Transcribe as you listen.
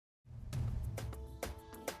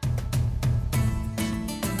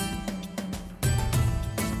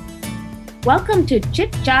Welcome to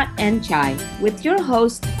Chit Chat and Chai with your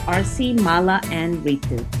hosts RC, Mala, and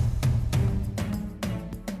Ritu.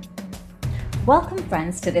 Welcome,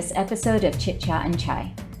 friends, to this episode of Chit Chat and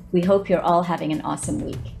Chai. We hope you're all having an awesome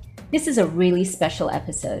week. This is a really special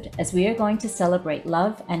episode as we are going to celebrate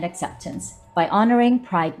love and acceptance by honoring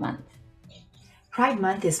Pride Month. Pride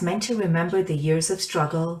Month is meant to remember the years of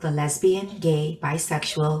struggle the lesbian, gay,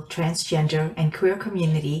 bisexual, transgender, and queer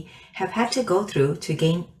community have had to go through to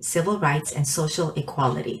gain civil rights and social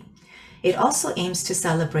equality. It also aims to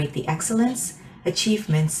celebrate the excellence,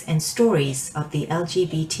 achievements, and stories of the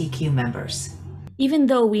LGBTQ members. Even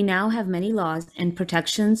though we now have many laws and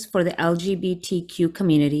protections for the LGBTQ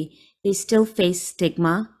community, they still face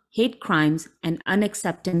stigma, hate crimes, and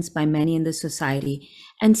unacceptance by many in the society,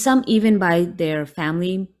 and some even by their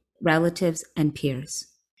family, relatives, and peers.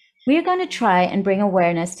 We are going to try and bring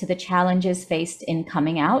awareness to the challenges faced in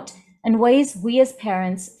coming out and ways we as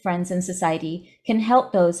parents, friends, and society can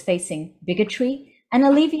help those facing bigotry and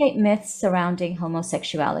alleviate myths surrounding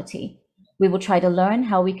homosexuality. We will try to learn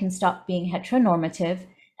how we can stop being heteronormative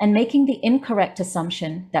and making the incorrect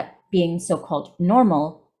assumption that being so-called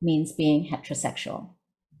normal means being heterosexual.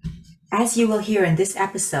 As you will hear in this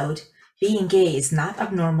episode, being gay is not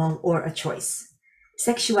abnormal or a choice.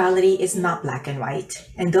 Sexuality is not black and white,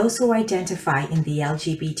 and those who identify in the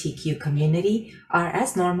LGBTQ community are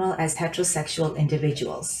as normal as heterosexual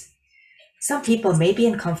individuals. Some people may be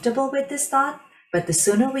uncomfortable with this thought, but the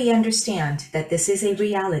sooner we understand that this is a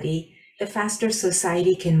reality, the faster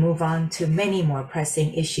society can move on to many more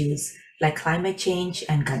pressing issues like climate change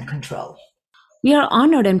and gun control. We are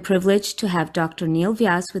honored and privileged to have Dr. Neil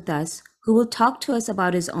Vyas with us, who will talk to us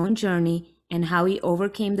about his own journey and how he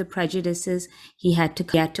overcame the prejudices he had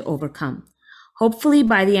to overcome. Hopefully,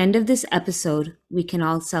 by the end of this episode, we can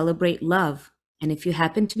all celebrate love. And if you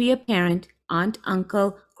happen to be a parent, aunt,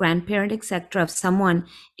 uncle, grandparent, etc., of someone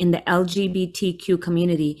in the LGBTQ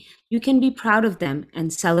community, you can be proud of them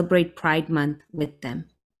and celebrate Pride Month with them.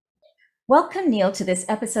 Welcome, Neil, to this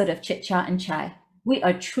episode of Chit Chat and Chai. We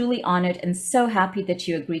are truly honored and so happy that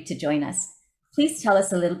you agreed to join us. Please tell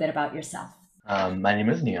us a little bit about yourself. My name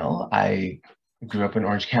is Neil. I grew up in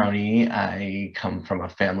Orange County. I come from a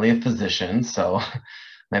family of physicians. So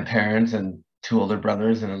my parents and two older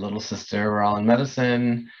brothers and a little sister were all in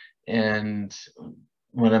medicine. And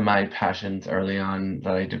one of my passions early on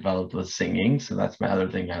that I developed was singing. So that's my other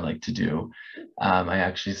thing I like to do. I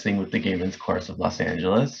actually sing with the Gay Men's Chorus of Los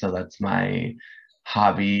Angeles. So that's my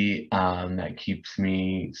hobby that keeps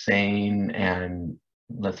me sane and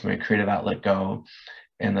lets my creative outlet go.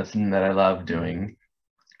 And that's something that I love doing.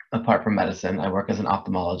 Apart from medicine, I work as an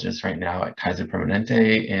ophthalmologist right now at Kaiser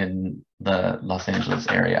Permanente in the Los Angeles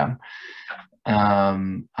area.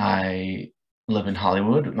 I live in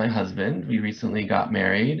Hollywood with my husband. We recently got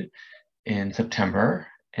married in September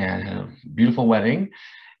and had a beautiful wedding.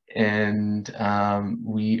 And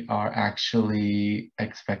we are actually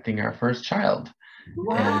expecting our first child.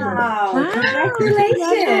 Wow!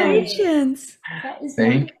 Congratulations!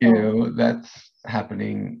 Thank you. That's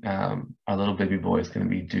happening. Our little baby boy is going to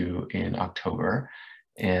be due in October,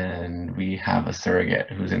 and we have a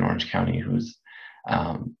surrogate who's in Orange County who's,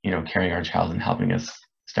 carrying our child and helping us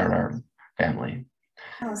start our family.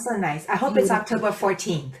 Oh, so nice. I hope it's October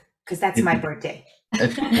 14th, because that's my birthday.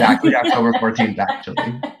 It's exactly October 14th,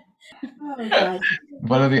 actually. Oh, God.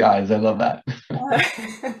 What are the odds? I love that.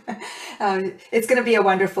 It's going to be a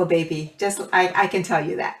wonderful baby. I can tell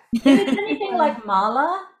you that. If it's anything like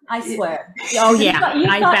Mala, I swear. Oh, yeah. You've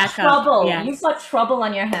got trouble. Yes. You've got trouble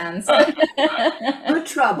on your hands. Good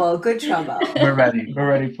trouble. We're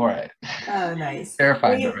ready for it. Oh, nice.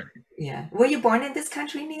 Terrified, but ready. Yeah. Were you born in this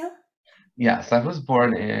country, Neil? Yes, I was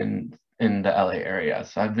born in the LA area.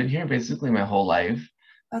 So I've been here basically my whole life.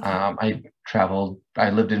 Okay. I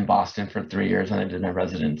lived in Boston for 3 years and I did my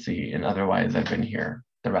residency, and otherwise I've been here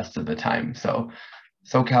the rest of the time. So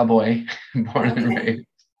cowboy, born and raised.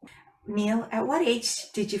 Neil, at what age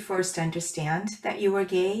did you first understand that you were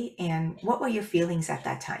gay, and what were your feelings at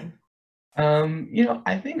that time?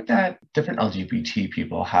 I think that different LGBT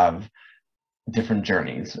people have different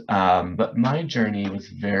journeys, but my journey was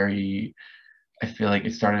I feel like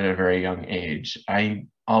it started at a very young age. I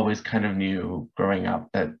always kind of knew growing up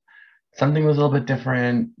that something was a little bit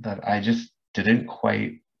different, that I just didn't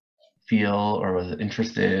quite feel or was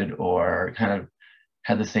interested or kind of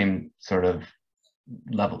had the same sort of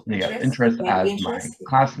level interest as my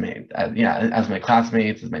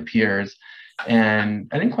classmates, as my peers. And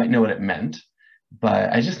I didn't quite know what it meant,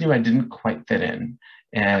 but I just knew I didn't quite fit in.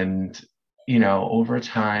 And, over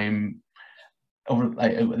time, I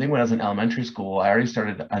think when I was in elementary school, I already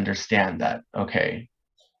started to understand that, okay,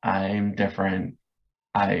 I'm different.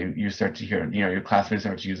 You start to hear, your classmates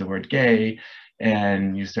start to use the word gay,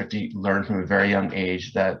 and you start to learn from a very young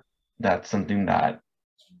age that that's something that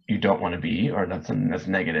you don't want to be, or that's something that's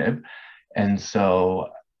negative. And so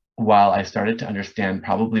while I started to understand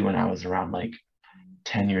probably when I was around like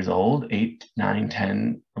 10 years old, 8, 9,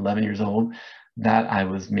 10, 11 years old, that I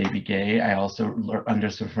was maybe gay, I also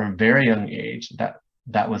understood from a very young age that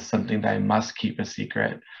that was something that I must keep a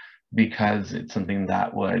secret, because it's something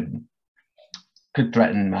that could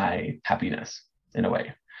threaten my happiness in a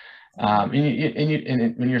way.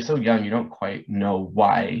 When you're so young, you don't quite know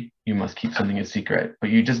why you must keep something a secret, but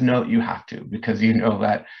you just know you have to, because you know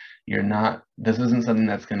that this isn't something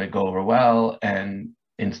that's going to go over well. And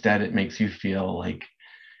instead, it makes you feel like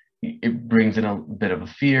it brings in a bit of a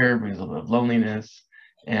fear, brings a little bit of loneliness,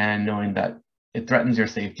 and knowing that it threatens your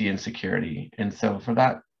safety and security. And so for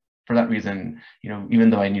that reason, even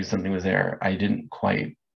though I knew something was there, I didn't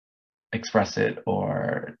quite express it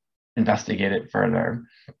or investigate it further.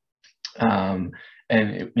 And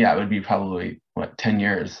it would be probably 10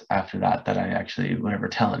 years after that I actually would ever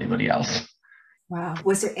tell anybody else. Wow.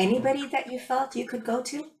 Was there anybody that you felt you could go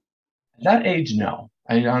to? At that age, no.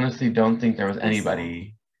 I honestly don't think there was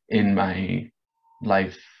anybody in my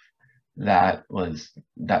life that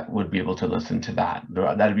would be able to listen to that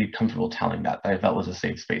would be comfortable telling that I felt was a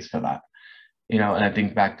safe space for that. And I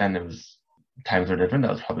think back then times were different.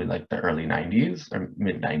 That was probably like the early 90s or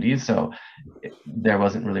mid 90s. So there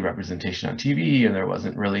wasn't really representation on TV, and there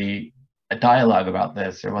wasn't really a dialogue about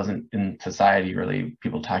this. There wasn't in society really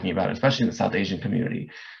people talking about it, especially in the South Asian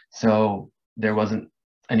community. So there wasn't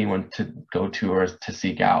anyone to go to or to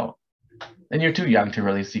seek out. And you're too young to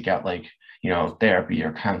really seek out therapy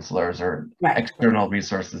or counselors or external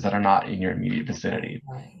resources that are not in your immediate vicinity.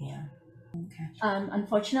 Right. Yeah. Okay.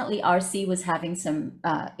 Unfortunately, RC was having some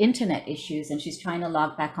internet issues, and she's trying to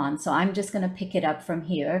log back on. So I'm just going to pick it up from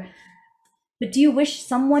here. But do you wish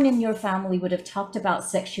someone in your family would have talked about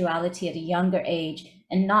sexuality at a younger age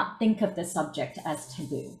and not think of the subject as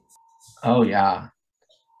taboo? Oh, yeah,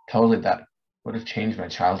 totally. That would have changed my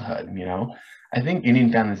childhood. I think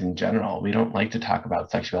Indian families in general, we don't like to talk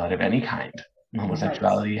about sexuality of any kind.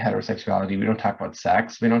 Homosexuality, heterosexuality, we don't talk about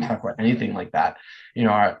sex, we don't talk about anything like that.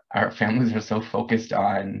 Our families are so focused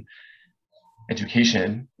on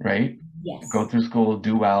education, right? Yes. Go through school,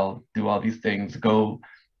 do well, do all these things, go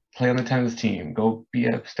play on the tennis team, go be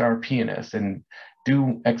a star pianist, and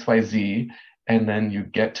do XYZ. And then you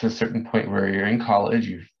get to a certain point where you're in college,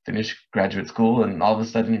 you finish graduate school, and all of a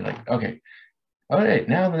sudden you're like, okay, all right,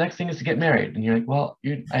 now the next thing is to get married. And you're like, well,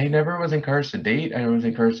 I never was encouraged to date. I never was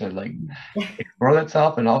encouraged to explore that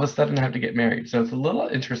self. And all of a sudden I have to get married. So it's a little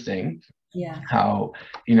interesting how,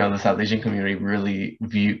 the South Asian community really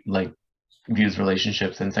views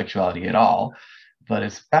relationships and sexuality at all, but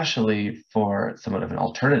especially for somewhat of an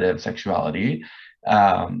alternative sexuality.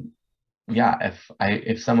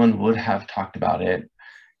 If someone would have talked about it,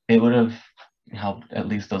 it would have helped at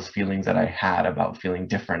least those feelings that I had about feeling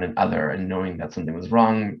different and other, and knowing that something was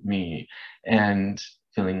wrong with me and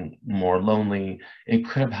feeling more lonely. It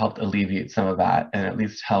could have helped alleviate some of that, and at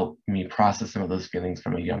least help me process some of those feelings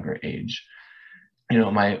from a younger age.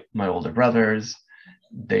 My older brothers,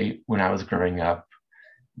 when I was growing up,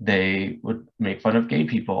 they would make fun of gay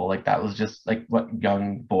people. Like that was just like what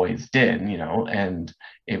young boys did, and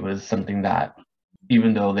it was something that,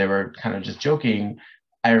 even though they were kind of just joking,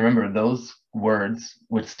 I remember those words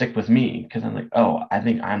would stick with me, because I'm like, oh, I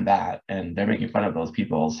think I'm that, and they're making fun of those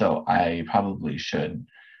people, so I probably should,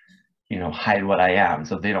 hide what I am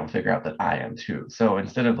so they don't figure out that I am too. So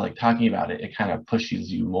instead of talking about it, it kind of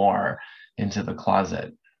pushes you more into the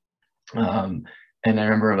closet. And I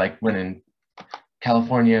remember when in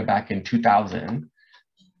California back in 2000,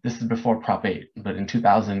 this is before Prop 8, but in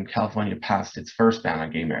 2000, California passed its first ban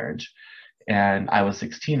on gay marriage, and I was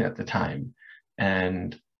 16 at the time.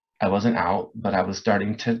 And I wasn't out, but I was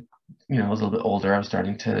starting to, I was a little bit older. I was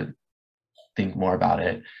starting to think more about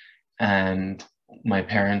it. And my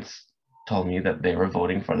parents told me that they were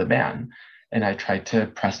voting for the ban. And I tried to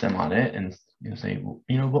press them on it and say,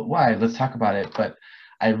 but why? Let's talk about it. But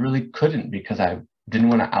I really couldn't, because I didn't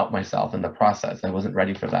want to out myself in the process. I wasn't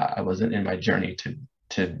ready for that. I wasn't in my journey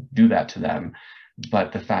to do that to them.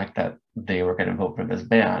 But the fact that they were going to vote for this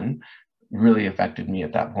ban really affected me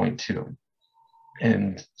at that point too.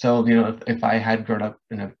 And so, if I had grown up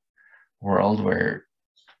in a world where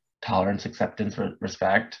tolerance, acceptance,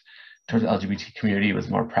 respect towards the LGBT community was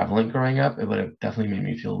more prevalent growing up, it would have definitely made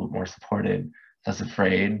me feel a little more supported, less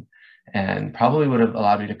afraid, and probably would have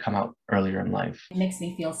allowed me to come out earlier in life. It makes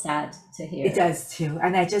me feel sad to hear. It does too.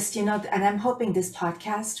 And I just, and I'm hoping this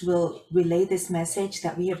podcast will relay this message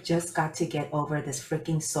that we have just got to get over this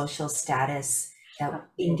freaking social status that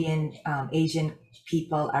Indian, Asian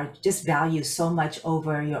people are just value so much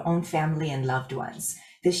over your own family and loved ones.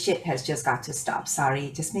 This shit has just got to stop. Sorry,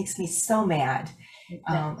 it just makes me so mad.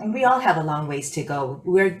 And we all have a long ways to go.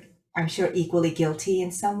 We're, I'm sure, equally guilty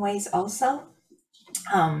in some ways also.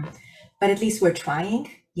 But at least we're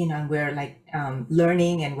trying, and we're like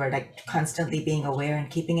learning, and we're like constantly being aware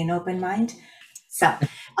and keeping an open mind. So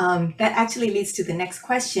that actually leads to the next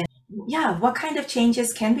question. Yeah, what kind of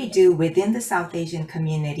changes can we do within the South Asian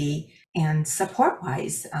community and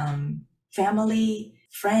support-wise? Family,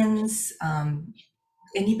 friends,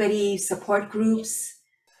 anybody, support groups?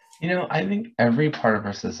 I think every part of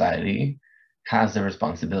our society has the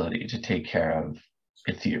responsibility to take care of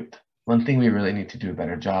its youth. One thing we really need to do a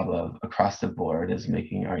better job of across the board is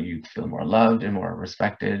making our youth feel more loved and more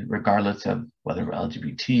respected, regardless of whether we're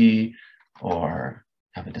LGBT or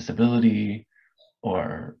have a disability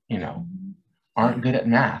or, aren't good at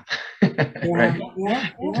math, right?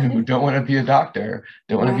 Who don't want to be a doctor,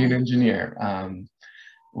 don't want to be an engineer.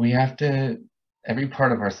 Every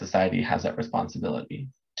part of our society has that responsibility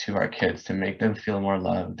to our kids to make them feel more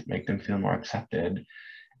loved, make them feel more accepted,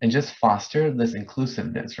 and just foster this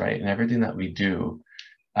inclusiveness, right? And everything that we do,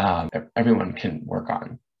 everyone can work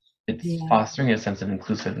on. It's fostering a sense of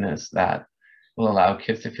inclusiveness that will allow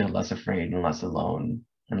kids to feel less afraid and less alone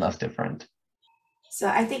and less different. So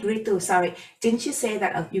I think, Ritu, sorry, didn't you say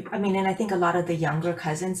that, and I think a lot of the younger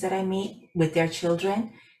cousins that I meet with their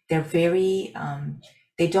children, they're very,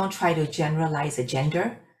 they don't try to generalize a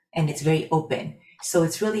gender, and it's very open. So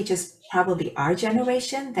it's really just probably our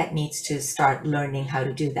generation that needs to start learning how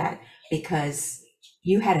to do that, because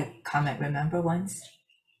you had a comment, remember, once?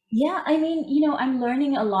 Yeah, I'm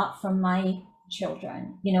learning a lot from my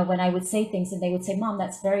children, when I would say things and they would say, Mom,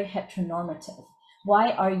 that's very heteronormative.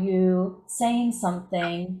 Why are you saying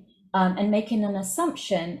something and making an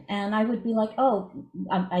assumption? And I would be like, oh,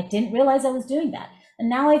 I didn't realize I was doing that. And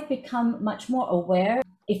now I've become much more aware.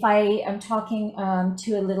 If I am talking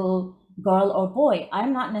to a little girl or boy,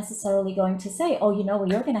 I'm not necessarily going to say, oh,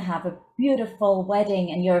 you're going to have a beautiful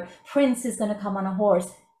wedding and your prince is going to come on a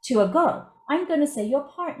horse, to a girl. I'm going to say your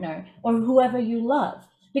partner or whoever you love,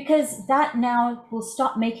 because that now will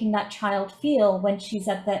stop making that child feel, when she's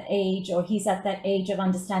at that age or he's at that age of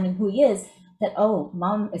understanding who he is, that, oh,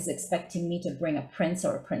 Mom is expecting me to bring a prince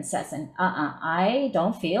or a princess, and I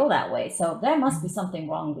don't feel that way. So there must be something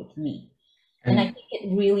wrong with me. And I think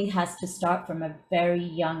it really has to start from a very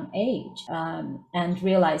young age, and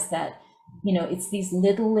realize that, it's these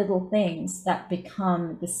little things that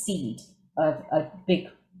become the seed of a big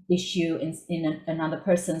issue in another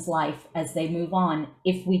person's life as they move on,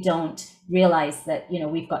 if we don't realize that,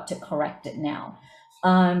 we've got to correct it now.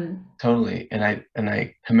 Totally. And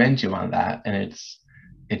I commend you on that. And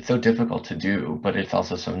it's so difficult to do, but it's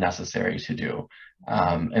also so necessary to do.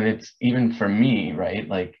 And it's even for me, right?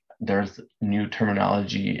 Like, there's new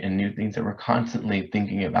terminology and new things that we're constantly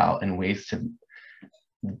thinking about, and ways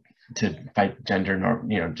to fight gender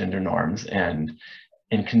norms, and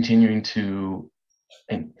continuing to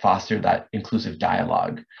foster that inclusive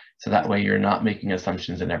dialogue, so that way you're not making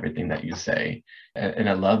assumptions in everything that you say. And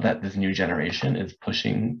I love that this new generation is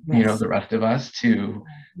pushing the rest of us to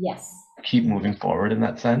keep moving forward in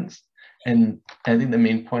that sense. And I think the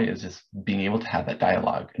main point is just being able to have that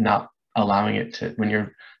dialogue, not allowing it to, when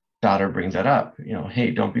your daughter brings that up,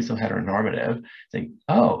 hey, don't be so heteronormative. Think,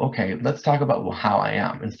 oh, okay, let's talk about how I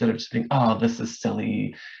am, instead of just thinking, oh, this is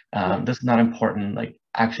silly, this is not important. Like,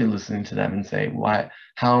 actually listening to them and say,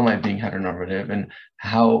 how am I being heteronormative, and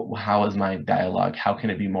how is my dialogue? How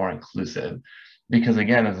can it be more inclusive? Because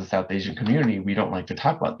again, as a South Asian community, we don't like to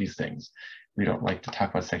talk about these things. We don't like to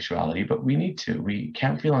talk about sexuality, but we need to. We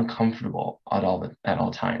can't feel uncomfortable at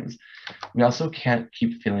all times. We also can't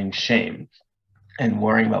keep feeling shame and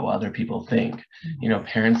worrying about what other people think.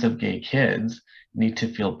 Parents of gay kids need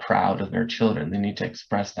to feel proud of their children. They need to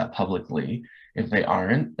express that publicly. If they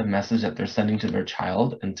aren't, the message that they're sending to their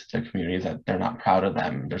child and to their community is that they're not proud of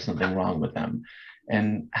them, there's something wrong with them.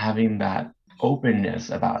 And having that openness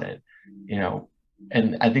about it,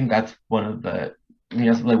 and I think that's one of the,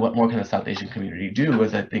 like, what more can the South Asian community do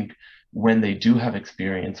is, I think, when they do have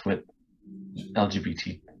experience with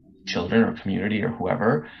LGBT children or community or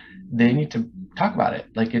whoever, they need to talk about it.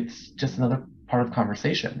 Like, it's just another part of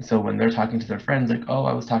conversation. So when they're talking to their friends, like, oh,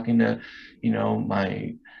 I was talking to,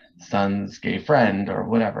 my son's gay friend or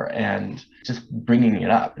whatever, and just bringing it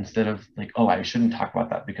up instead of like, oh, I shouldn't talk about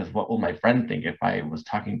that because what will my friend think if I was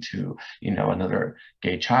talking to, another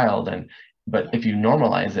gay child. But if you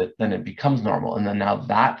normalize it, then it becomes normal, and then now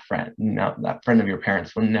that friend of your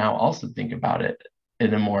parents will now also think about it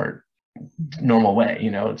in a more normal way.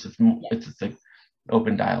 It's just like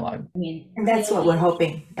open dialogue. And that's what we're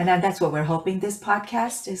hoping. And that's what we're hoping this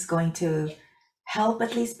podcast is going to help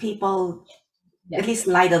at least people, at least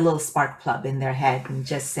light a little spark plug in their head and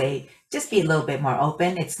just be a little bit more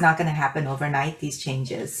open. It's not going to happen overnight, these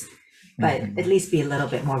changes, but at least be a little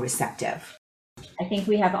bit more receptive. I think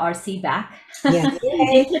we have RC back. Yeah.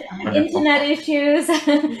 Internet issues.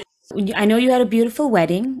 I know you had a beautiful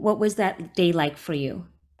wedding. What was that day like for you?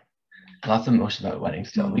 Lots of emotion about wedding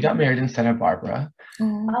still. We got married in Santa Barbara.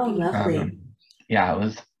 Oh, lovely. Yeah, it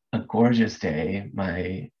was a gorgeous day.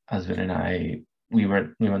 My husband and I, we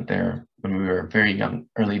went there when we were very young,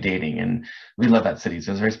 early dating, and we love that city.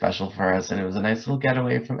 So it was very special for us. And it was a nice little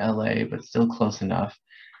getaway from LA, but still close enough.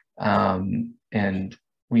 And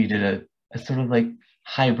we did a sort of like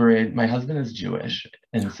hybrid. My husband is Jewish,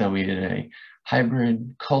 and so we did a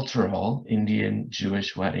hybrid cultural Indian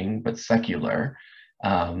Jewish wedding, but secular.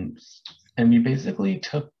 And we basically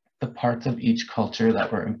took the parts of each culture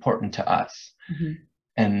that were important to us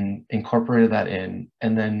and incorporated that in,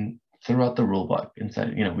 and then threw out the rule book and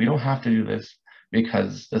said, we don't have to do this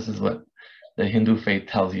because this is what the Hindu faith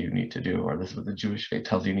tells you need to do, or this is what the Jewish faith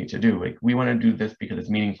tells you need to do. Like, we want to do this because it's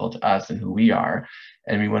meaningful to us and who we are.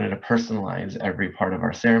 And we wanted to personalize every part of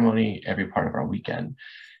our ceremony, every part of our weekend.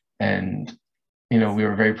 And we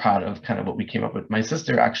were very proud of kind of what we came up with. My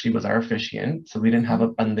sister actually was our officiant, so we didn't have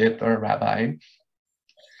a pandit or a rabbi.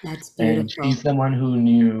 That's beautiful. And she's the one who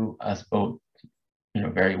knew us both,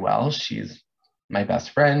 very well. She's my best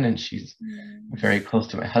friend, and she's very close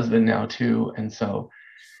to my husband now too. And so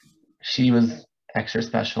she was extra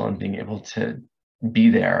special in being able to be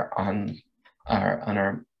there on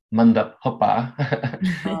our mandap hopa,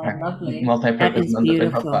 Lovely. multi-purpose mandap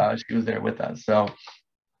and hopa. She was there with us. So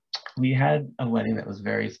we had a wedding that was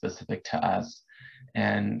very specific to us.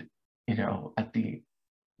 And,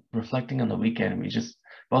 reflecting on the weekend,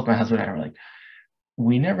 both my husband and I were like,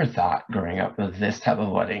 we never thought growing up that this type of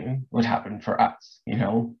wedding would happen for us.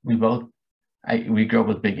 We grew up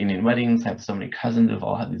with big Indian weddings. I have so many cousins who've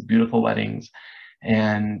all had these beautiful weddings.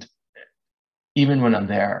 And even when I'm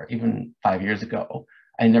there, even 5 years ago,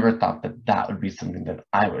 I never thought that would be something that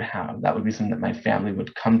I would have. That would be something that my family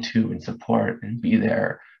would come to and support and be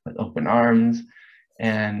there with open arms.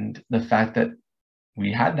 And the fact that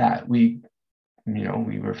we had that, we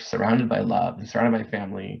were surrounded by love and surrounded by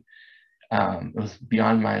family. It was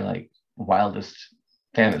beyond my wildest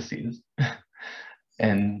fantasies.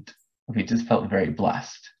 And we just felt very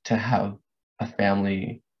blessed to have a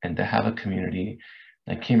family and to have a community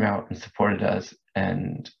that came out and supported us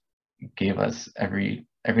and gave us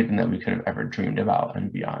everything that we could have ever dreamed about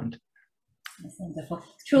and beyond. That's wonderful.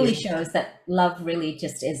 Truly shows that love really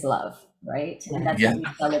just is love, right? And that's what we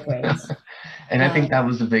celebrate. And I think that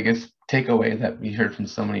was the biggest takeaway that we heard from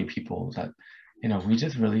so many people, that we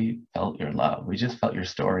just really felt your love. We just felt your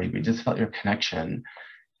story. We just felt your connection.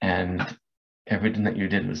 And everything that you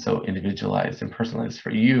did was so individualized and personalized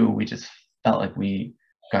for you. We just felt like we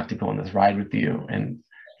got to go on this ride with you. And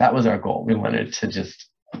that was our goal. We wanted to just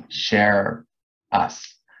share us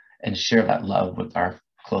and share that love with our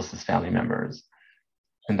closest family members.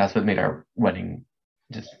 And that's what made our wedding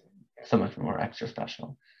just so much more extra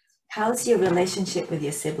special. How's your relationship with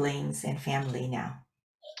your siblings and family now?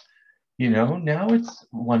 Now it's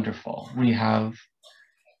wonderful.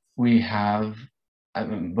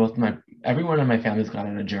 Everyone in my family's gone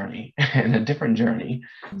on a journey, and a different journey,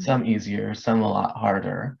 some easier, some a lot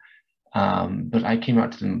harder. But I came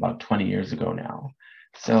out to them about 20 years ago now.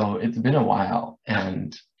 So it's been a while,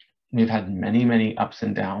 and we've had many, many ups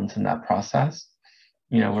and downs in that process.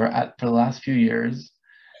 For the last few years,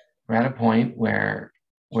 we're at a point where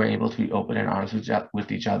we're able to be open and honest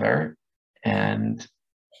with each other. And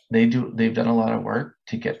they've done a lot of work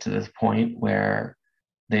to get to this point where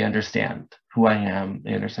they understand who I am.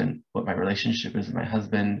 They understand what my relationship is with my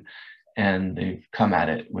husband, and they've come at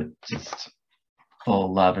it with just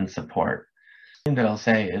full love and support. The thing that I'll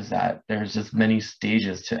say is that there's just many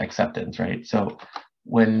stages to acceptance, right? So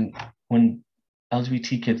when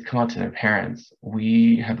LGBT kids come out to their parents,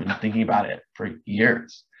 we have been thinking about it for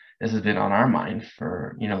years. This has been on our mind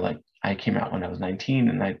for, I came out when I was 19,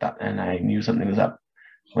 and I knew something was up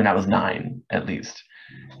when I was 9, at least,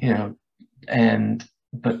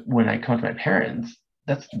 but when I come to my parents,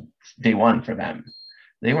 that's day one for them.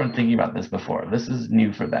 They weren't thinking about this before. This is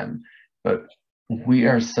new for them. But we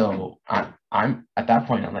are so, I'm at that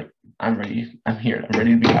point, I'm like, I'm ready. I'm here. I'm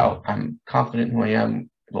ready to be out. I'm confident in who I am.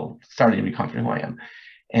 Well, starting to be confident in who I am.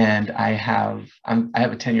 And I have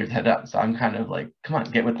a 10 years head up. So I'm kind of like, come on,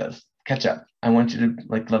 get with this, catch up. I want you to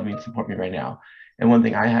like love me and support me right now. And one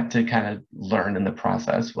thing I had to kind of learn in the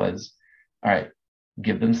process was, all right,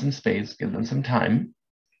 give them some space, give them some time,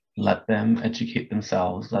 let them educate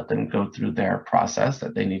themselves, let them go through their process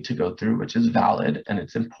that they need to go through, which is valid and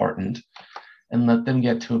it's important, and let them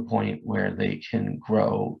get to a point where they can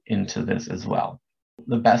grow into this as well.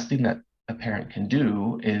 The best thing that a parent can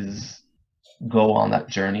do is go on that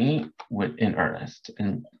journey in earnest,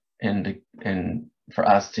 and for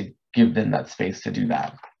us to give them that space to do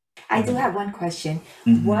that. I do have one question.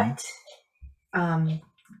 Mm-hmm. What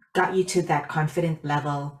got you to that confident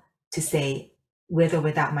level to say, with or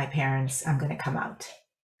without my parents, I'm going to come out,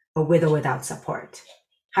 or with or without support?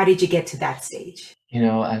 How did you get to that stage? You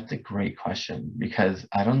know, that's a great question, because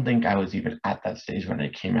I don't think I was even at that stage when I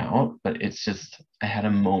came out, but it's just, I had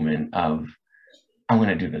a moment of, I'm going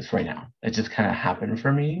to do this right now. It just kind of happened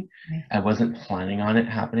for me. Right. I wasn't planning on it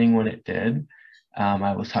happening when it did.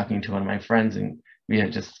 I was talking to one of my friends, and we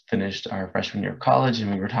had just finished our freshman year of college,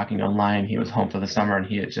 and we were talking online. He was home for the summer, and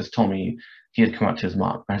he had just told me he had come out to his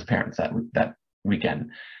mom or his parents that weekend.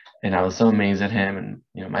 And I was so amazed at him. And,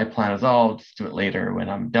 you know, my plan was, oh, I'll just do it later when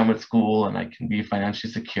I'm done with school and I can be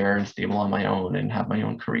financially secure and stable on my own and have my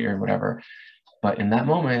own career and whatever. But in that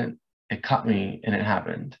moment, it caught me and it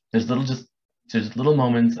happened. There's little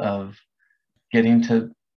moments of getting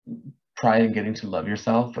to pride and getting to love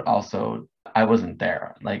yourself, but also I wasn't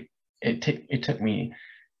there. Like it took me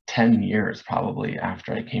 10 years probably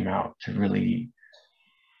after I came out to really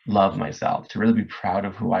love myself, to really be proud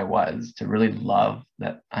of who I was, to really love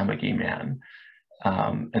that I'm a gay man.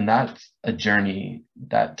 And that's a journey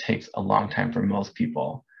that takes a long time for most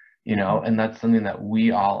people, you know, and that's something that we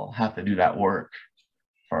all have to do that work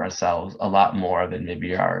for ourselves a lot more than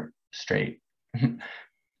maybe our straight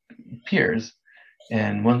peers.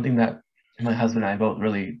 And one thing that my husband and I both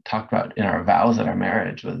really talked about in our vows at our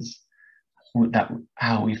marriage was that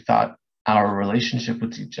how we thought our relationship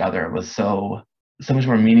with each other was so much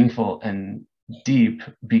more meaningful and deep,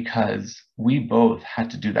 because we both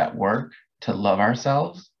had to do that work to love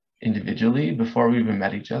ourselves individually before we even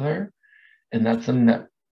met each other. And that's something that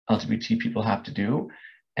LGBT people have to do.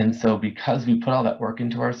 And so because we put all that work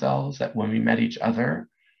into ourselves, that when we met each other,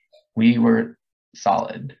 we were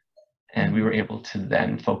solid, and we were able to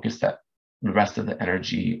then focus the rest of the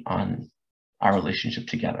energy on our relationship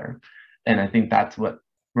together. And I think that's what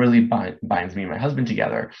really binds me and my husband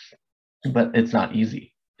together. But it's not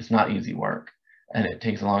easy. It's not easy work, and it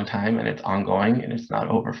takes a long time, and it's ongoing, and it's not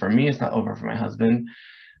over for me. It's not over for my husband.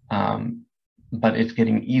 But it's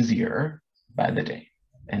getting easier by the day,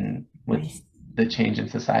 and with the change in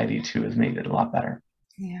society too has made it a lot better.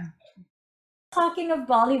 Yeah. Talking of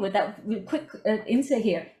Bollywood, that quick insert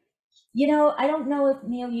here. You know, I don't know if,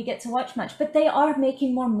 Neil, you get to watch much, but they are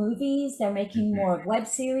making more movies. They're making more web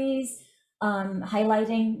series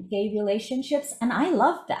highlighting gay relationships, and I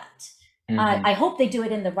love that. I hope they do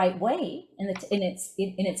it in the right way, in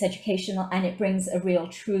its educational, and it brings a real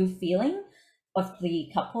true feeling of the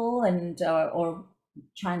couple and or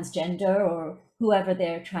transgender or whoever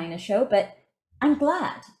they're trying to show. But I'm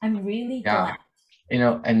glad. I'm really glad. You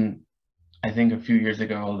know, and I think a few years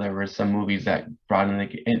ago there were some movies that brought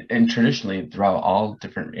in and traditionally throughout all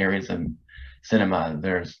different areas of cinema,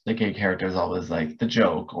 there's the gay character is always like the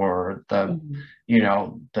joke or the you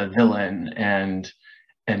know, the villain, and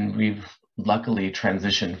we've luckily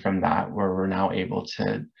transitioned from that, where we're now able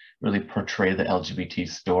to really portray the LGBT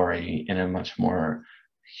story in a much more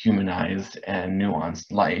humanized and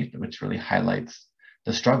nuanced light, which really highlights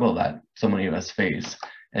the struggle that so many of us face.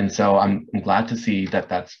 And so I'm glad to see that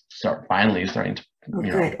that's finally starting to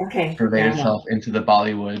pervade itself into the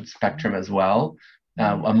Bollywood spectrum as well.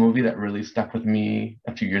 A movie that really stuck with me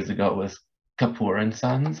a few years ago was Kapoor and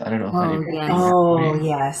Sons. I don't know if anybody. Oh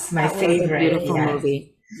yes, my favorite. Beautiful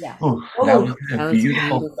movie. Yeah. That was a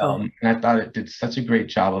beautiful film, and I thought it did such a great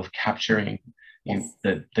job of capturing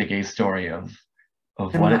the gay story of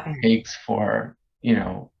what it takes for, you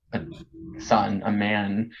know, a son, a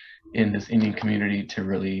man in this Indian community to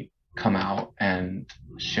really come out and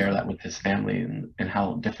share that with his family, and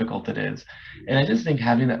how difficult it is. And I just think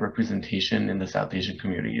having that representation in the South Asian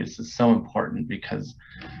community is so important, because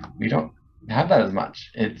we don't have that as much.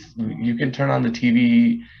 You can turn on the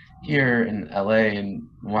TV here in LA and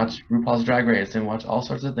watch RuPaul's Drag Race and watch all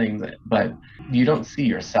sorts of things, but you don't see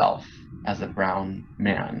yourself as a brown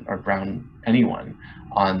man or brown anyone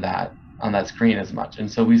on that on that screen as much.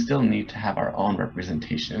 And so we still need to have our own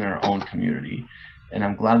representation in our own community. And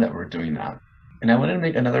I'm glad that we're doing that. And I wanted to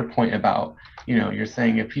make another point about, you're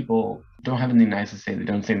saying if people don't have anything nice to say, they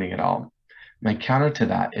don't say anything at all. My counter to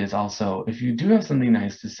that is also, if you do have something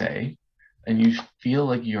nice to say, and you feel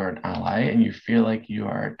like you're an ally and you feel like you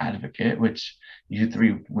are an advocate, which you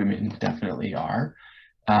three women definitely are,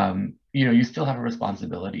 you still have a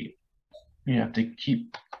responsibility. You have to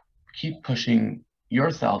keep pushing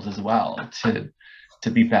yourselves as well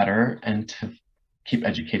to be better and to keep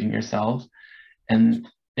educating yourselves and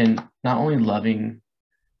not only loving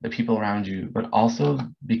the people around you, but also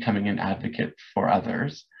becoming an advocate for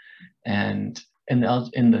others. And in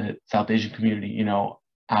the South Asian community,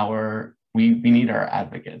 we need our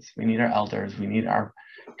advocates, we need our elders, we need our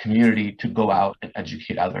community to go out and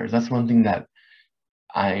educate others. That's one thing that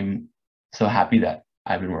I'm so happy that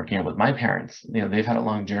I've been working on with my parents. They've had a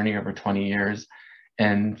long journey over 20 years,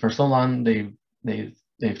 and for so long they've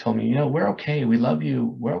told me, we're okay, we love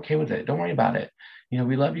you, we're okay with it, don't worry about it.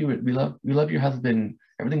 We love you, we love your husband,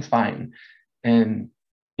 everything's fine. And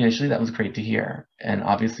initially that was great to hear, and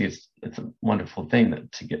obviously it's a wonderful thing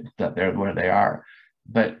to get that they're where they are.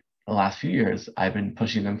 But the last few years I've been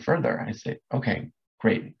pushing them further. I say, okay,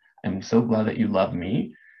 great, I'm so glad that you love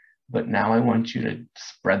me, but now I want you to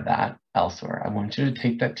spread that elsewhere. I want you to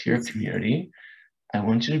take that to your community. I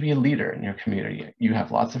want you to be a leader in your community. You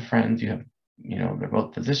have lots of friends, they're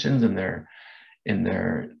both physicians in their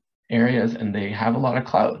areas, and they have a lot of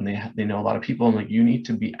clout, and they know a lot of people, and you need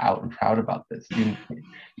to be out and proud about this.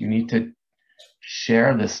 You need to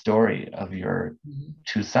share the story of your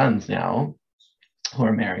two sons now who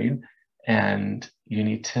are married, and you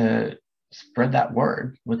need to spread that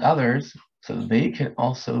word with others so they can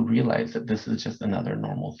also realize that this is just another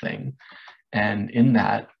normal thing, and in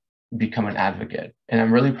that become an advocate. And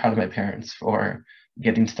I'm really proud of my parents for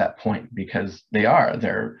getting to that point, because they've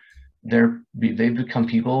become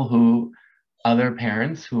people who other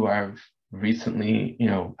parents who have recently,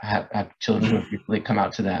 have children who have recently come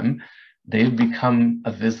out to them, they've become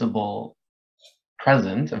a visible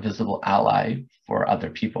presence, a visible ally for other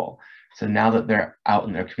people. So now that they're out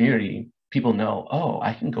in their community, people know, oh,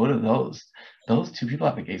 I can go to those two people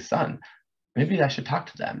have a gay son. Maybe I should talk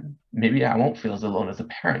to them. Maybe I won't feel as alone as a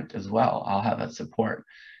parent as well. I'll have that support.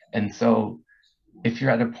 And so if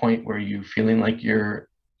you're at a point where you're feeling like you're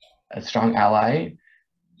a strong ally,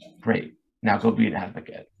 great. Now go be an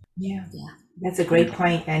advocate. Yeah. That's a great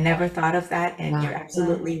point. I never thought of that. And you're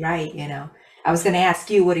absolutely right. I was going to ask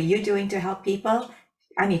you, what are you doing to help people?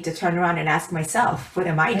 I need to turn around and ask myself, what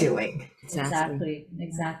am I doing? Exactly.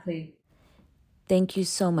 Thank you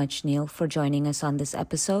so much, Neil, for joining us on this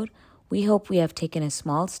episode. We hope we have taken a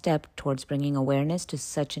small step towards bringing awareness to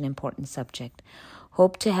such an important subject.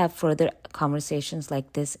 Hope to have further conversations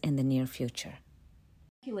like this in the near future.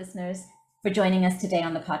 Thank you, listeners, for joining us today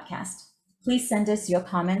on the podcast. Please send us your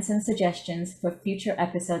comments and suggestions for future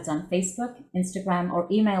episodes on Facebook, Instagram, or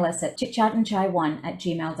email us at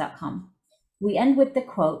chitchatandchai1@gmail.com. We end with the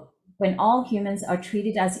quote, "When all humans are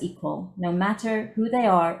treated as equal, no matter who they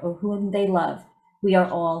are or whom they love, we are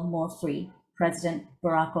all more free." President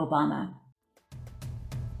Barack Obama.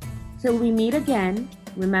 Till we meet again,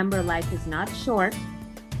 remember life is not short.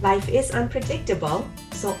 Life is unpredictable,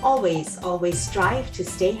 so always strive to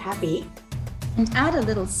stay happy. And add a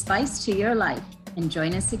little spice to your life, and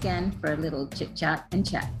join us again for a little chit chat and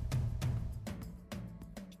chat.